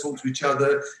systems don't talk to each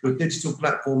other, your digital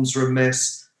platforms are a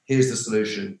mess, here's the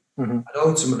solution. And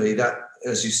ultimately that,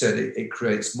 as you said, it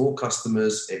creates more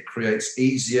customers, it creates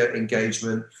easier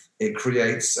engagement, it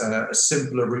creates a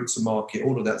simpler route to market,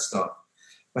 all of that stuff.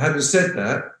 But having said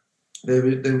that,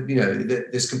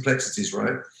 there's complexities,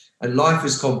 right? And life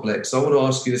is complex. So I want to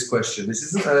ask you this question. This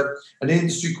isn't an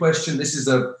industry question, this is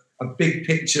a big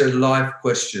picture life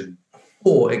question.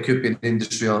 Or it could be an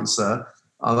industry answer.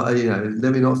 Let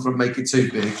me not make it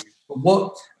too big.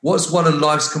 But what's one of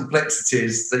life's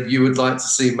complexities that you would like to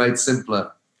see made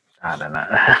simpler? I don't know.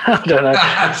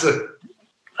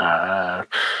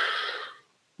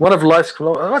 One of life's I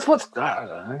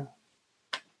don't know.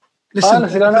 Listen, I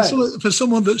honestly don't know. For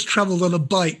someone that's travelled on a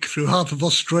bike through half of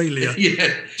Australia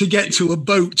to get to a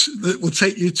boat that will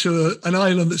take you to an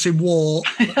island that's in war,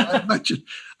 I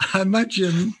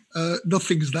imagine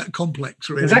nothing's that complex,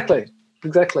 really. Exactly.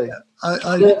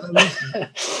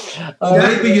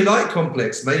 Maybe you like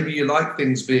complex. Maybe you like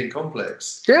things being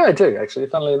complex. Yeah, I do actually.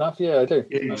 Funnily enough, yeah, I do.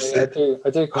 I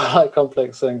do quite like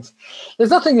complex things.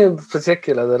 There's nothing in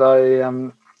particular that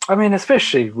I mean,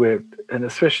 especially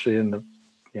in the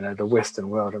the Western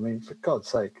world. I mean, for God's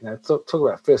sake, talk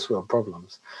about first world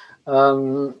problems.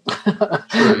 I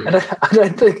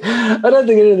don't think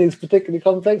anything's particularly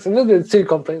complex. And if it's too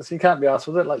complex, you can't be asked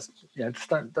with it. Like, just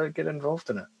don't get involved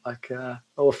in it. Like,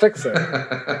 or fix it.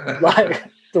 Like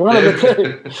the one of the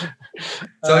two.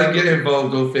 Don't get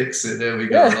involved or fix it. There we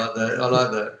go. Yeah. I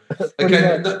like that.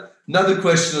 Okay, another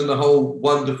question on the whole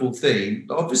wonderful theme.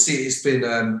 Obviously, it's been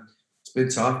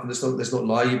tough, and let's not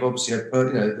lie. You've obviously had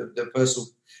the personal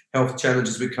health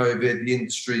challenges with COVID. The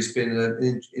industry's been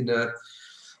in a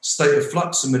state of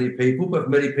flux for many people, but for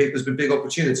many people there's been big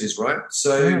opportunities, right?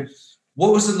 So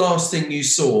what was the last thing you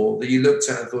saw that you looked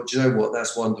at and thought, do you know what,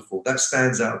 that's wonderful, that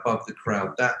stands out above the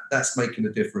crowd, that's making a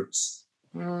difference?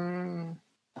 Yeah,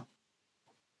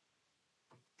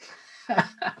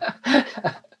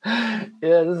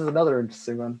 this is another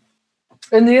interesting one.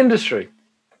 In the industry,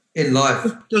 in life,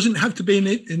 it doesn't have to be in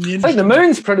the industry. I think the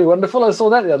moon's pretty wonderful. I saw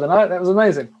that the other night. That was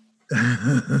amazing.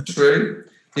 True.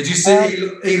 Did you see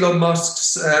Elon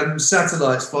Musk's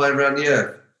satellites flying around the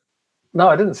Earth? No,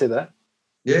 I didn't see that.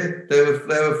 Yeah, they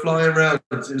were flying around.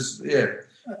 It was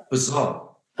bizarre.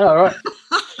 Oh,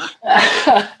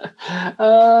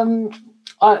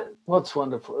 right. What's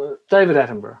wonderful? David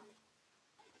Attenborough.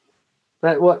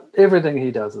 Everything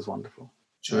he does is wonderful.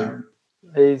 True.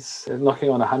 He's knocking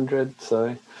on 100,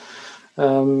 so.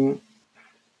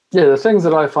 The things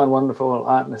that I find wonderful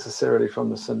aren't necessarily from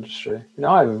this industry.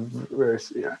 I'm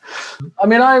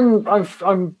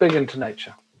big into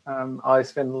nature. I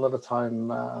spend a lot of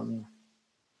time.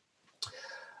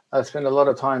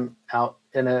 Out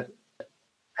in it.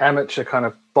 Amateur kind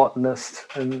of botanist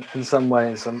in some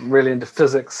ways. I'm really into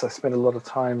physics. I spend a lot of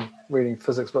time reading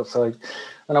physics books. So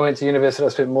when I went to university, I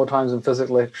spent more time in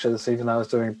physics lectures, even though I was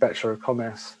doing a Bachelor of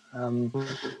Commerce. So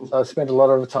I spent a lot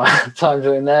of time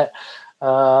doing that.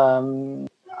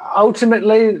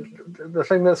 Ultimately, the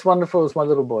thing that's wonderful is my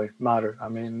little boy, Maru. I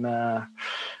mean,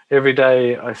 every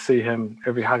day I see him,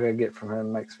 every hug I get from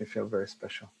him makes me feel very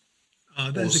special.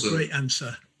 That's awesome. A great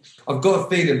answer. I've got a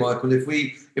feeling, Michael, if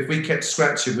we kept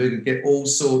scratching, we could get all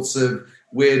sorts of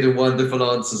weird and wonderful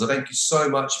answers. I thank you so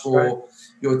much for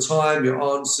your time, your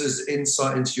answers,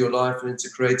 insight into your life and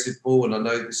into Creative Pool. And I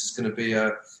know this is going to be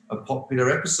a popular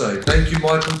episode. Thank you,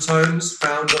 Michael Tomes,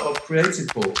 founder of Creative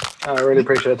Pool. I really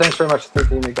appreciate it. Thanks very much for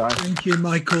thinking of me, guys. Thank you,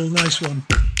 Michael. Nice one.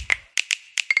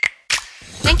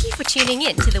 Thank you for tuning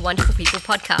in to the Wonderful People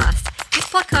podcast. This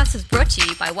podcast is brought to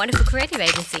you by Wonderful Creative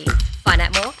Agency. Find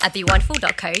out more at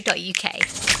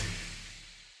bewonderful.co.uk.